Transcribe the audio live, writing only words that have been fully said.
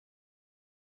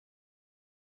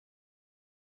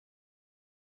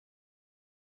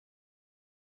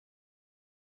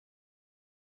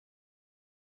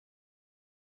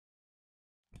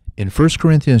In 1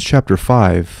 Corinthians chapter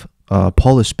 5,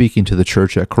 Paul is speaking to the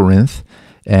church at Corinth,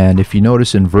 and if you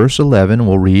notice in verse 11,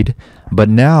 we'll read, "But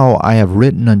now I have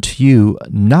written unto you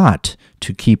not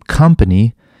to keep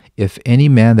company if any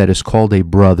man that is called a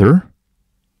brother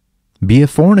be a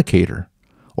fornicator,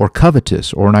 or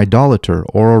covetous, or an idolater,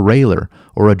 or a railer,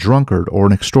 or a drunkard, or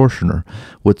an extortioner,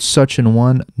 with such an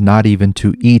one not even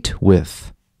to eat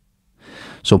with."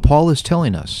 So Paul is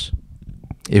telling us,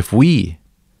 if we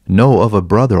know of a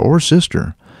brother or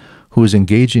sister who is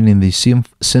engaging in these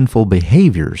sinful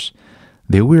behaviors,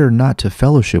 that we are not to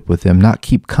fellowship with them, not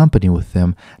keep company with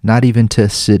them, not even to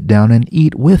sit down and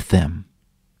eat with them.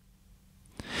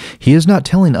 He is not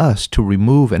telling us to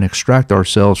remove and extract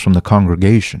ourselves from the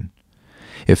congregation.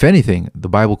 If anything, the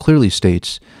Bible clearly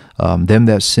states, them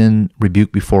that sin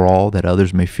rebuke before all, that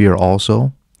others may fear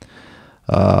also.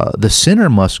 The sinner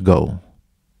must go,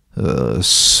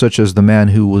 such as the man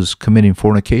who was committing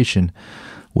fornication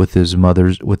with his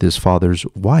father's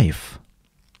wife.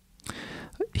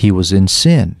 He was in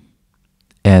sin,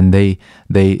 and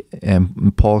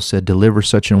and Paul said, "Deliver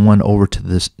such an one over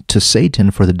to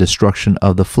Satan for the destruction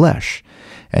of the flesh,"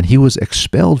 and he was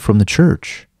expelled from the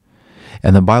church.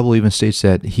 And the Bible even states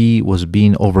that he was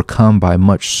being overcome by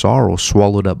much sorrow,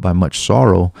 swallowed up by much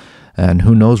sorrow, and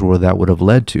who knows where that would have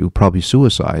led to, probably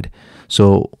suicide.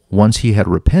 So once he had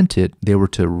repented, they were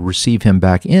to receive him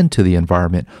back into the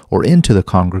environment or into the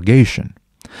congregation.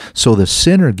 So the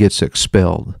sinner gets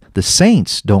expelled. The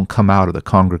saints don't come out of the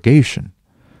congregation.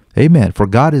 Amen. For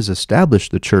God has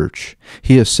established the church.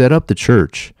 He has set up the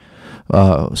church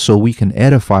so we can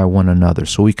edify one another,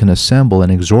 so we can assemble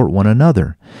and exhort one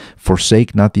another.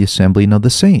 Forsake not the assembling of the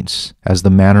saints, as the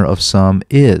manner of some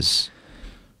is.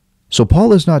 So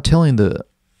Paul is not telling the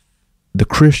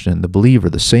Christian, the believer,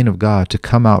 the saint of God, to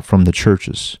come out from the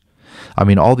churches. I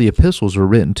mean, all the epistles are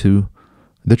written to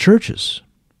the churches.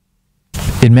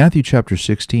 In Matthew chapter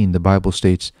 16, the Bible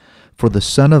states, "For the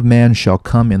Son of Man shall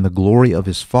come in the glory of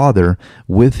his Father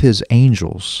with his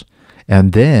angels,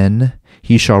 and then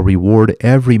he shall reward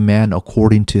every man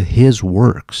according to his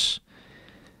works."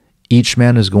 Each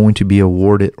man is going to be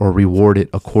awarded or rewarded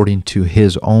according to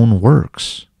his own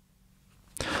works.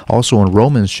 Also in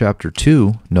Romans chapter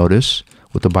 2, notice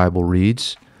what the Bible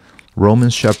reads.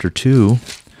 Romans chapter 2,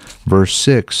 verse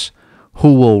 6,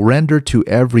 "Who will render to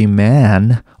every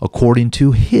man according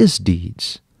to his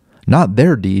deeds." Not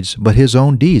their deeds, but his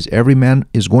own deeds. Every man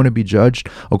is going to be judged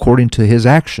according to his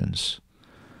actions.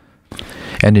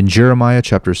 And in Jeremiah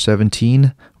chapter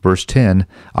 17, verse 10,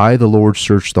 "I, the Lord,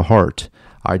 search the heart.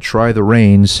 I try the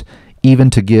reins,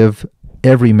 even to give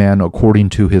every man according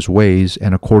to his ways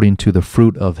and according to the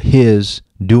fruit of his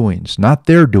doings." Not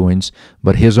their doings,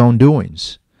 but his own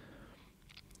doings.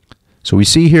 So we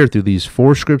see here through these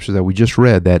four scriptures that we just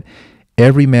read that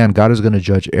every man, God is going to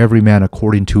judge every man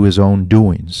according to his own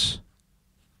doings.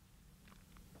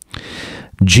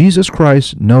 Jesus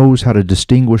Christ knows how to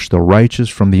distinguish the righteous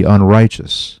from the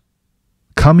unrighteous.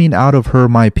 Coming out of her,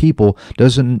 my people,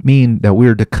 doesn't mean that we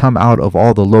are to come out of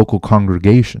all the local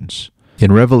congregations.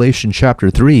 In Revelation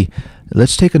chapter 3,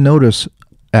 let's take a notice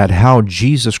at how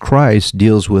Jesus Christ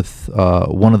deals with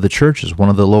one of the churches, one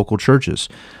of the local churches,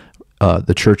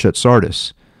 the church at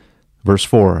Sardis. Verse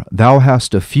 4, "Thou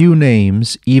hast a few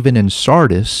names, even in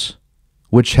Sardis,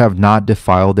 which have not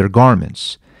defiled their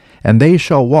garments, and they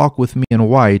shall walk with me in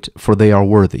white, for they are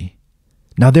worthy."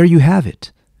 Now there you have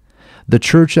it. The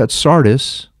church at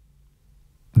Sardis,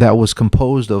 that was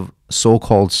composed of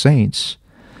so-called saints,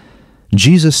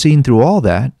 Jesus seen through all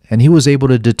that, and he was able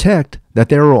to detect that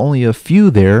there were only a few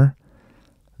there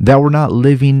that were not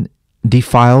living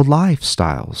defiled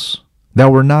lifestyles,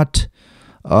 that were not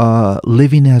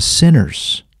living as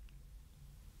sinners,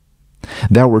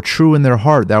 that were true in their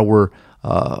heart, that were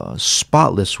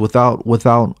spotless,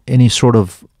 without any sort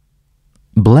of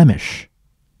blemish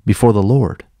before the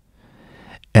Lord.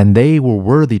 And they were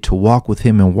worthy to walk with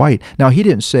him in white. Now, he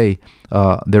didn't say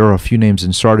there are a few names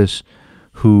in Sardis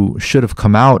who should have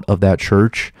come out of that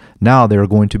church. Now they are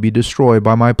going to be destroyed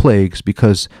by my plagues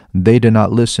because they did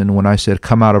not listen when I said,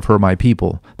 "Come out of her, my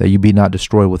people, that you be not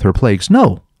destroyed with her plagues."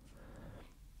 No.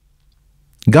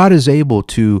 God is able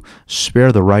to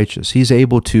spare the righteous. He's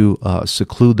able to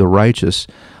seclude the righteous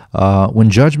when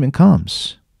judgment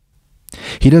comes.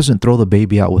 He doesn't throw the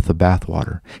baby out with the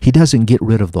bathwater. He doesn't get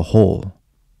rid of the whole.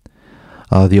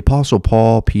 The Apostle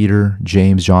Paul, Peter,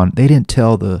 James, John, they didn't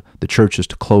tell the churches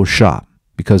to close shop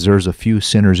because there's a few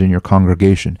sinners in your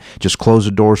congregation. Just close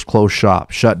the doors, close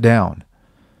shop, shut down.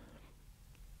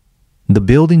 The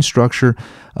building structure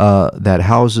that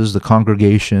houses the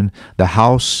congregation, the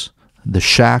house, the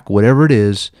shack, whatever it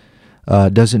is,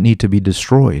 doesn't need to be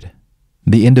destroyed.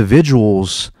 The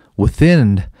individuals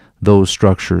within those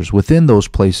structures, within those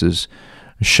places,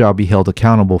 shall be held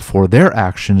accountable for their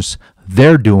actions,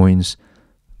 their doings,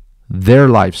 their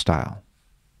lifestyle.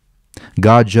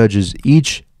 God judges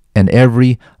each and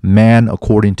every man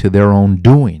according to their own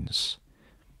doings.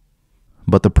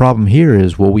 But the problem here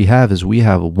is we have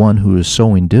one who is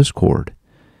sowing discord.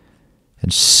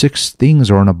 And 6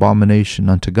 things are an abomination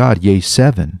unto God, yea,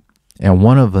 7. And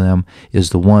one of them is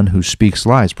the one who speaks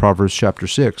lies. Proverbs chapter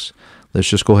 6. Let's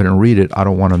just go ahead and read it. I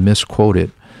don't want to misquote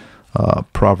it.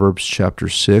 Proverbs chapter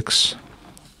 6,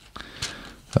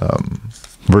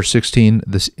 verse 16.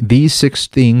 These 6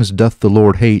 things doth the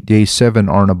Lord hate, yea, 7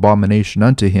 are an abomination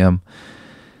unto him.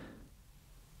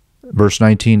 Verse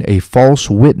 19, a false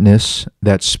witness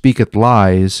that speaketh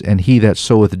lies, and he that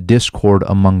soweth discord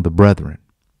among the brethren.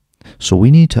 So we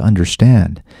need to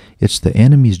understand it's the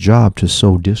enemy's job to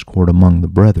sow discord among the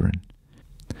brethren,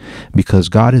 because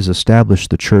God has established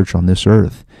the church on this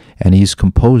earth, and he's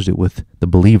composed it with the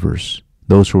believers,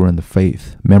 those who are in the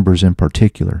faith, members in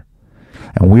particular.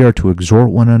 And we are to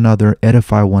exhort one another,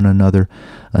 edify one another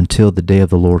until the day of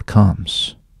the Lord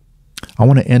comes. I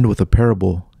want to end with a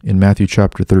parable in Matthew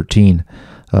chapter 13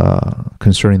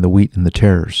 concerning the wheat and the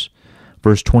tares.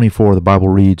 Verse 24, the Bible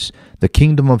reads, the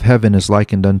kingdom of heaven is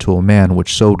likened unto a man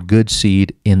which sowed good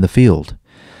seed in the field.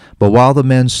 But while the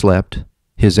men slept,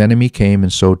 his enemy came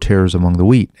and sowed tares among the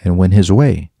wheat, and went his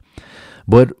way.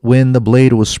 But when the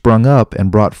blade was sprung up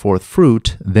and brought forth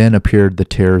fruit, then appeared the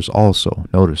tares also.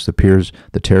 Notice,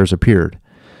 the tares appeared.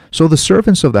 So the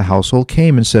servants of the household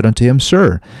came and said unto him,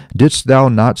 Sir, didst thou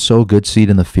not sow good seed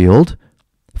in the field?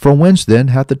 From whence then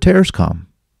hath the tares come?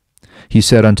 He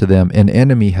said unto them, An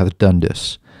enemy hath done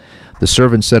this. The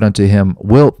servant said unto him,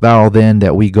 Wilt thou then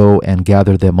that we go and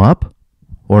gather them up?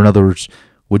 Or in other words,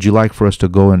 would you like for us to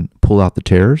go and pull out the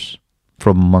tares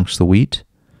from amongst the wheat?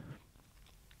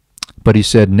 But he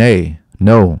said, Nay,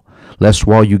 no, lest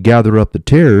while you gather up the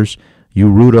tares, you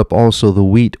root up also the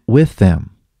wheat with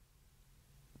them.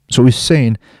 So he's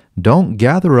saying, don't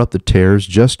gather up the tares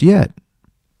just yet.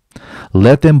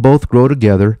 Let them both grow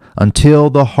together until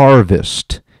the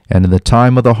harvest. And in the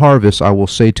time of the harvest I will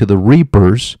say to the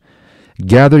reapers,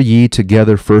 Gather ye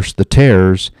together first the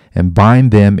tares, and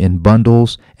bind them in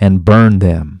bundles, and burn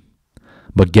them.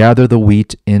 But gather the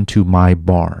wheat into my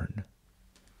barn.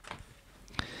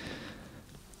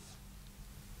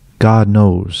 God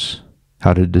knows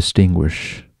how to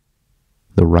distinguish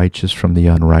the righteous from the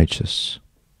unrighteous.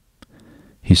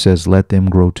 He says, let them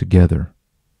grow together,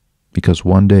 because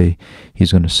one day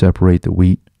he's going to separate the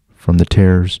wheat from the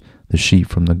tares, the sheep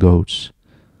from the goats,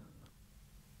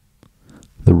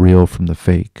 the real from the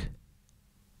fake.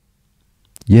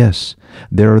 Yes,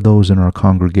 there are those in our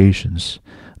congregations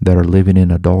that are living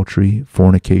in adultery,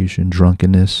 fornication,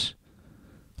 drunkenness,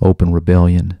 open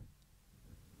rebellion.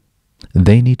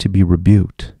 They need to be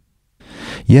rebuked.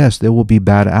 Yes, there will be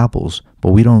bad apples,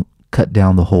 but we don't cut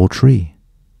down the whole tree.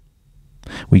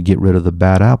 We get rid of the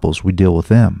bad apples. We deal with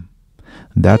them.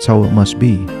 That's how it must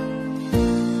be.